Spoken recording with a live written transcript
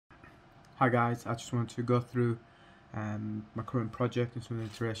Hi guys, I just wanted to go through my current project and some of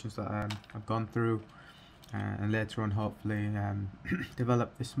the iterations that I've gone through, and later on hopefully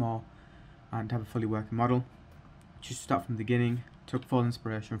develop this small and have a fully working model. Just to start from the beginning, took full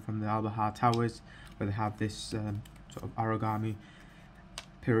inspiration from the Albert Towers, where they have this sort of origami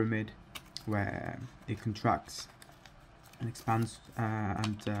pyramid where it contracts and expands,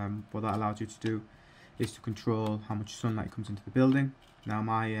 and what that allows you to do is to control how much sunlight comes into the building. Now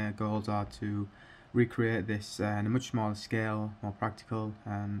my goals are to recreate this in a much smaller scale, more practical,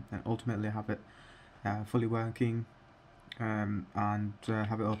 and ultimately have it fully working, and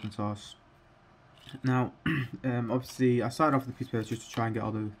have it open source. Now obviously I started off with a piece of paper just to try and get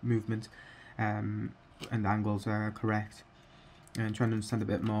all the movement and the angles correct, and trying to understand a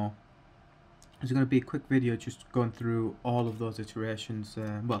bit more. It's going to be a quick video just going through all of those iterations,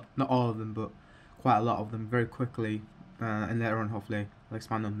 well, not all of them, but quite a lot of them very quickly, and later on hopefully I'll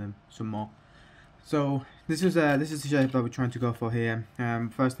expand on them some more. So this is the shape that we're trying to go for here.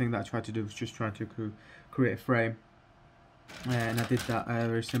 First thing that I tried to do was just try to create a frame, and I did that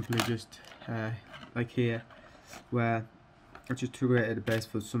very simply, just like here, where I just created a base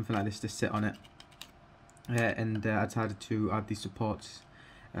for something like this to sit on it, and I decided to add these supports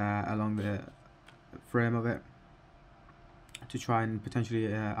along the frame of it to try and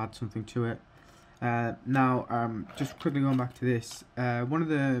potentially add something to it. Now just quickly going back to this, one of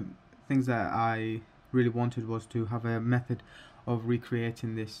the things that I really wanted was to have a method of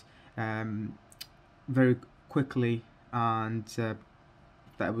recreating this very quickly, and that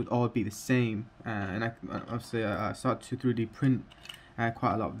it would all be the same, and obviously I started to 3D print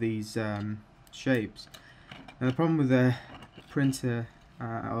quite a lot of these shapes. Now the problem with the printer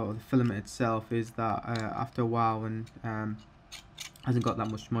or the filament itself is that after a while, when hasn't got that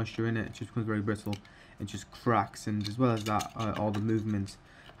much moisture in it, it just becomes very brittle and just cracks, and as well as that all the movement.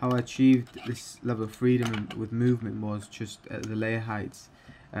 How I achieved this level of freedom with movement was just the layer heights.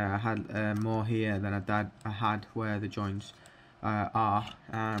 I had more here than I had where the joints are,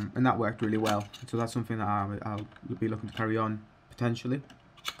 and that worked really well. So that's something that I'll be looking to carry on potentially.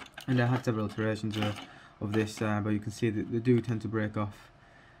 And I had several iterations of this, but you can see that they do tend to break off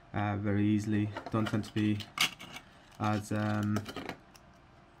very easily. Don't tend to be as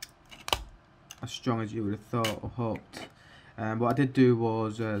strong as you would have thought or hoped. What I did do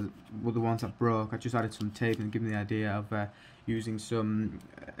was, with the ones that broke, I just added some tape and gave me the idea of using some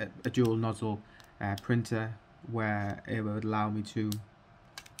a dual nozzle printer, where it would allow me to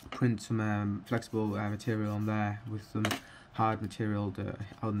print some flexible material on there with some hard material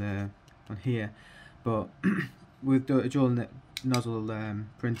on here. But with the dual nozzle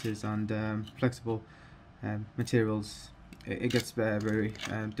printers and flexible materials, it gets very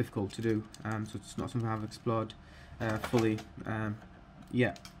difficult to do, so it's not something I've explored fully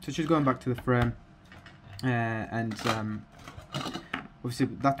yet. So just going back to the frame, and obviously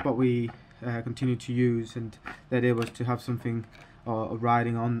that's what we continue to use, and the idea was to have something or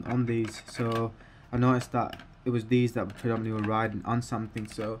riding on these. So I noticed that it was these that predominantly were riding on something,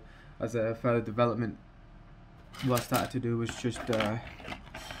 so as a further development, what I started to do was just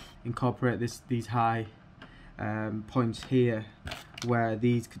incorporate these high points here, where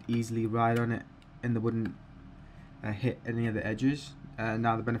these could easily ride on it and they wouldn't hit any of the edges.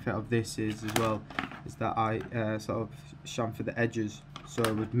 Now the benefit of this is as well is that I sort of chamfer the edges, so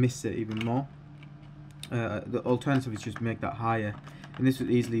I would miss it even more. The alternative is just make that higher, and this would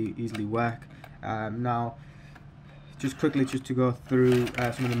easily work. Now just quickly, just to go through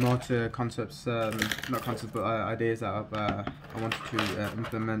some of the motor concepts, not concepts but ideas that I wanted to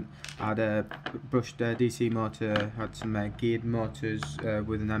implement. I had a brushed DC motor, had some geared motors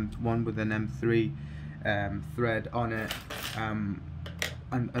with one with an M3 thread on it,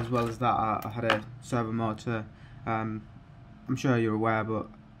 and as well as that I had a servo motor. I'm sure you're aware, but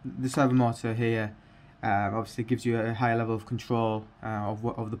the servo motor here obviously gives you a higher level of control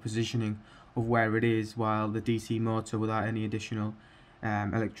of the positioning of where it is, while the DC motor without any additional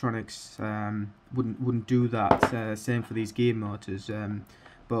electronics wouldn't do that. Same for these gear motors,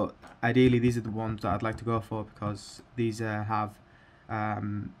 but ideally these are the ones that I'd like to go for, because these have a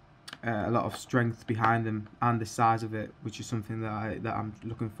lot of strength behind them, and the size of it, which is something that I'm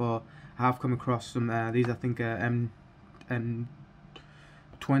looking for. I have come across some these, I think M20s,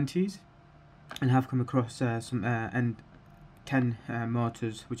 and have come across some N10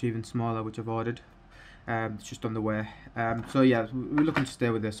 motors, which are even smaller, which I've ordered. It's just on the way. So yeah, we're looking to stay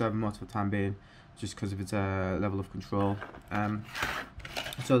with the servo motor for the time being, just because of its level of control.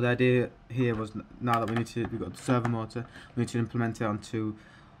 So the idea here was, now that we've got the servo motor, we need to implement it onto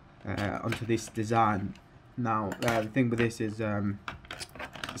this design. Now the thing with this is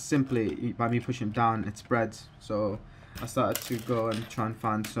simply by me pushing it down it spreads. So I started to go and try and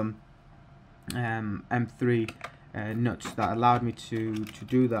find some M3 nuts that allowed me to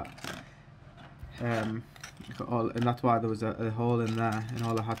do that. And that's why there was a hole in there, and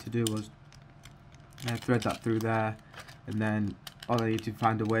all I had to do was thread that through there, and then all I needed to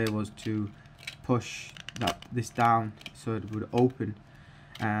find a way was to push this down so it would open,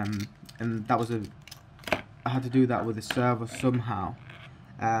 and that was I had to do that with a servo somehow.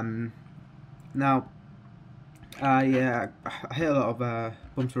 Now I hit a lot of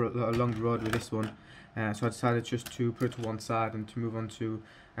bumps along the road with this one, so I decided just to put it to one side and to move on to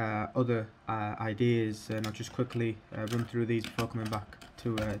other ideas, and I'll just quickly run through these before coming back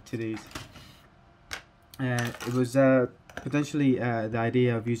to these. It was potentially the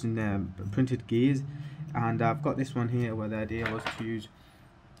idea of using printed gears, and I've got this one here where the idea was to use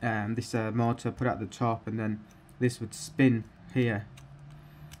this motor put at the top, and then this would spin here.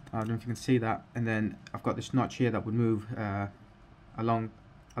 I don't know if you can see that, and then I've got this notch here that would move along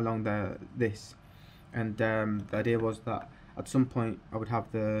this, and the idea was that at some point I would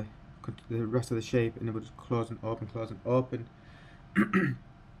have the rest of the shape, and it would close and open.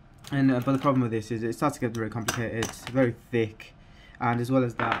 And but the problem with this is it starts to get very complicated. It's very thick, and as well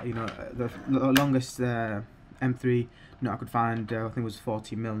as that, you know, the longest M3 nut I could find, I think was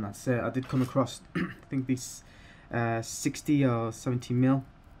 40 mil, and that's it. I did come across I think these 60 or 70 mil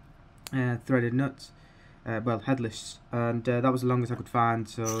threaded nuts, well, headless, and that was the longest I could find.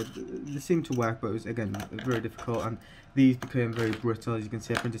 So they seemed to work, but it was again very difficult, and these became very brittle. As you can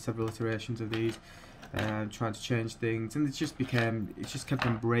see, I printed several iterations of these, trying to change things, and it just kept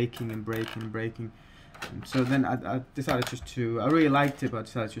on breaking and breaking. So then I decided I really liked it, but I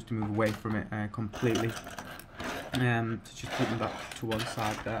decided just to move away from it completely, to just put them back to one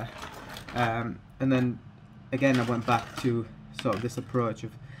side there, and then again I went back to sort of this approach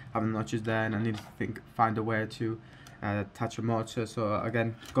of having notches there, and I needed to find a way to attach a motor. So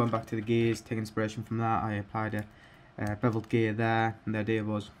again, going back to the gears, taking inspiration from that, I applied a beveled gear there, and the idea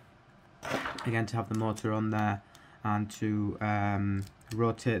was again to have the motor on there and to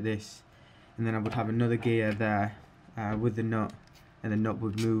rotate this, and then I would have another gear there with the nut, and the nut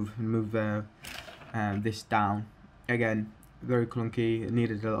would move this down. Again, very clunky. It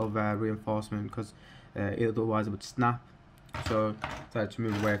needed a lot of reinforcement because otherwise it would snap. So I decided to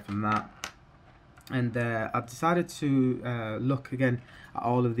move away from that, and I decided to look again at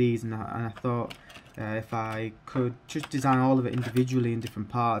all of these, and I thought if I could just design all of it individually in different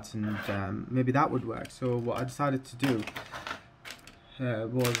parts, and maybe that would work. So what I decided to do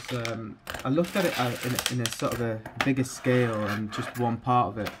was I looked at it in a sort of a bigger scale and just one part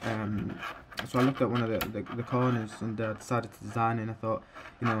of it. So I looked at one of the corners and decided to design it, and I thought,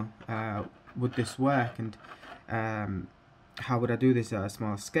 you know, would this work, and how would I do this at a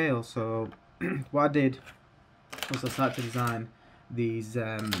smaller scale? So what I did was I started to design these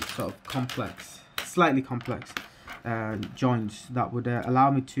sort of slightly complex joints that would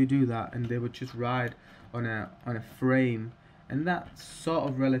allow me to do that, and they would just ride on a frame, and that sort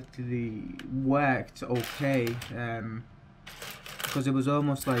of relatively worked okay, because it was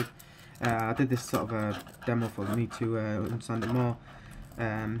almost like I did this sort of a demo for me to understand it more,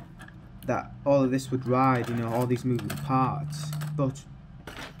 that all of this would ride, you know, all these moving parts. But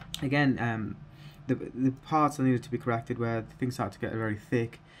again, the parts that needed to be corrected where things started to get very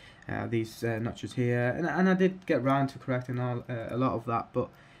thick, these notches here, and I did get round to correcting a lot of that, but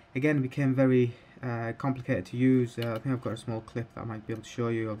again it became very complicated to use. I think I've got a small clip that I might be able to show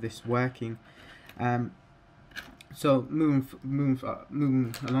you of this working. So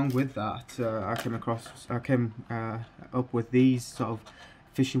moving along with that, I came up with these sort of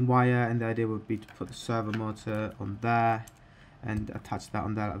fishing wire, and the idea would be to put the servo motor on there and attach that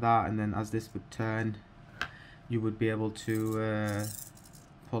on there like that, and then as this would turn, you would be able to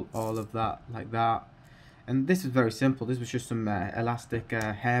pull all of that like that. And this is very simple. This was just some elastic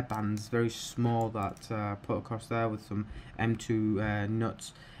hair bands, very small, that put across there with some M2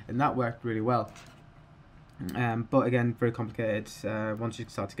 nuts, and that worked really well. But again, very complicated once you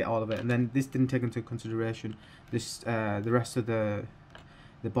start to get all of it. And then this didn't take into consideration this the rest of the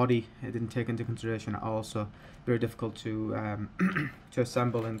body. It didn't take into consideration at all, so very difficult to to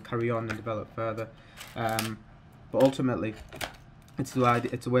assemble and carry on and develop further. But ultimately, it's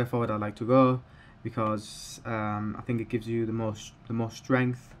the way forward I like to go, because I think it gives you the most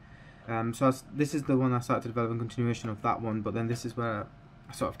strength. So this is the one I started to develop in continuation of that one, but then this is where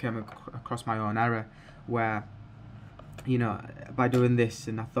I sort of came across my own error, where, you know, by doing this,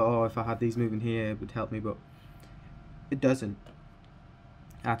 and I thought, oh, if I had these moving here it would help me, but it doesn't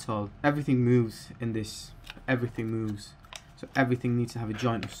at all. Everything moves in this, everything moves. so everything needs to have a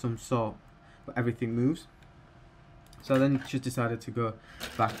joint of some sort, but everything moves. So then just decided to go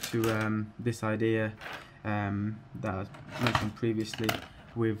back to this idea that I mentioned previously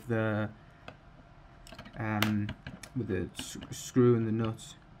with the screw and the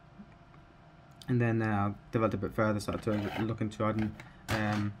nuts, and then I developed a bit further, started to look into adding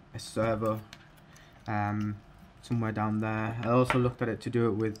a servo somewhere down there. I also looked at it to do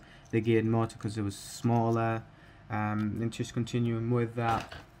it with the geared motor because it was smaller, and just continuing with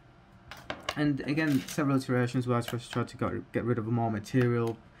that. And again, several iterations where I just tried to get rid of more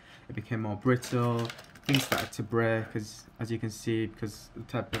material. It became more brittle, things started to break, as you can see, because the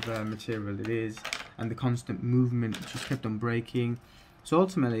type of material it is, and the constant movement just kept on breaking. So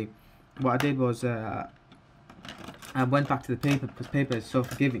ultimately, what I did was I went back to the paper, because paper is so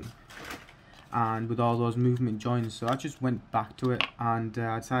forgiving, and with all those movement joints, so I just went back to it, and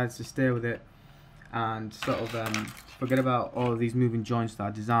I decided to stay with it and sort of forget about all of these moving joints that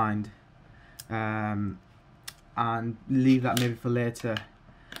I designed, and leave that maybe for later.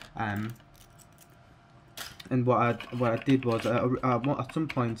 And what I did was at some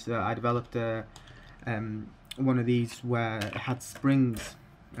point I developed one of these where it had springs.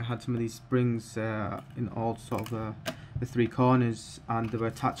 It had some of these springs in all sort of the three corners, and they were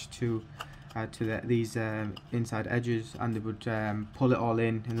attached to these inside edges, and they would pull it all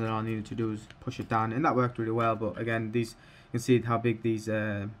in, and then all I needed to do was push it down, and that worked really well. But again, these, you can see how big these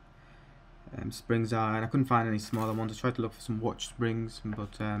springs are, and I couldn't find any smaller ones. I tried to look for some watch springs,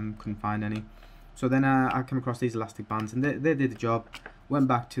 but couldn't find any. So then I came across these elastic bands, and they did the job. Went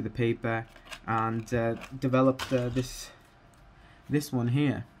back to the paper and developed this one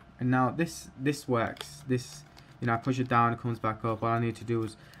here, and now this works. This, you know, I push it down, it comes back up. All I need to do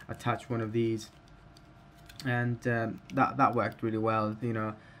is attach one of these, and that worked really well. You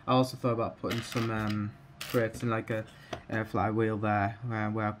know, I also thought about putting some crates and like a flywheel there,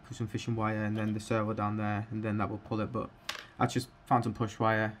 where I put some fishing wire and then the servo down there, and then that will pull it. But I just found some push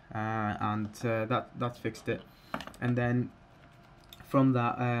wire, and that fixed it. And then from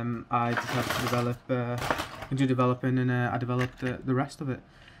that, I decided to develop into developing, and I developed the rest of it.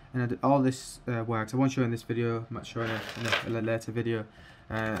 And all this works. I won't show in this video, I might show in a later video.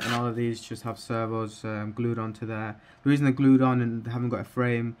 And all of these just have servos glued onto there. The reason they're glued on and they haven't got a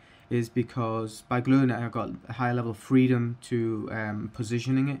frame is because by gluing it, I've got a higher level of freedom to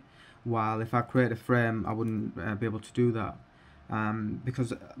positioning it, while if I create a frame, I wouldn't be able to do that.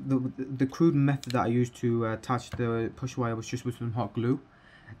 Because the crude method that I used to attach the push wire was just with some hot glue,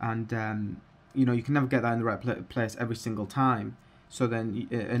 and you know, you can never get that in the right place every single time. So then,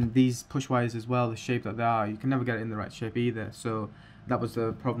 and these push wires as well, the shape that they are, you can never get it in the right shape either. So that was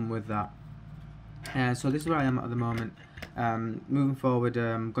the problem with that. So this is where I am at the moment. Moving forward,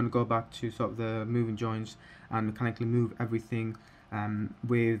 I'm going to go back to sort of the moving joints and mechanically move everything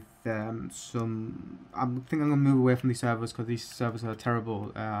with some. I think I'm going to move away from these servos because these servos are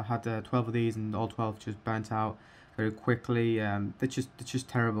terrible. I had 12 of these, and all 12 just burnt out very quickly. They're just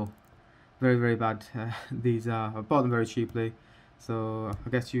terrible, very, very bad. These are. I bought them very cheaply, so I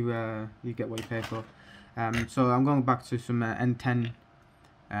guess you get what you pay for. So I'm going back to some N10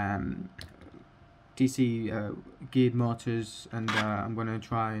 DC geared motors, and I'm going to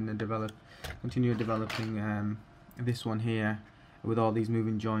try and continue developing this one here with all these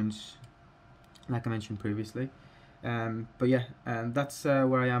moving joints, like I mentioned previously. But yeah, that's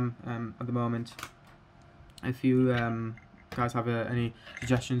where I am at the moment. If you guys have any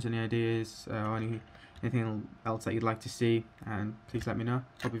suggestions, any ideas, or anything else that you'd like to see, please let me know.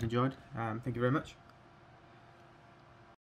 Hope you've enjoyed. Thank you very much.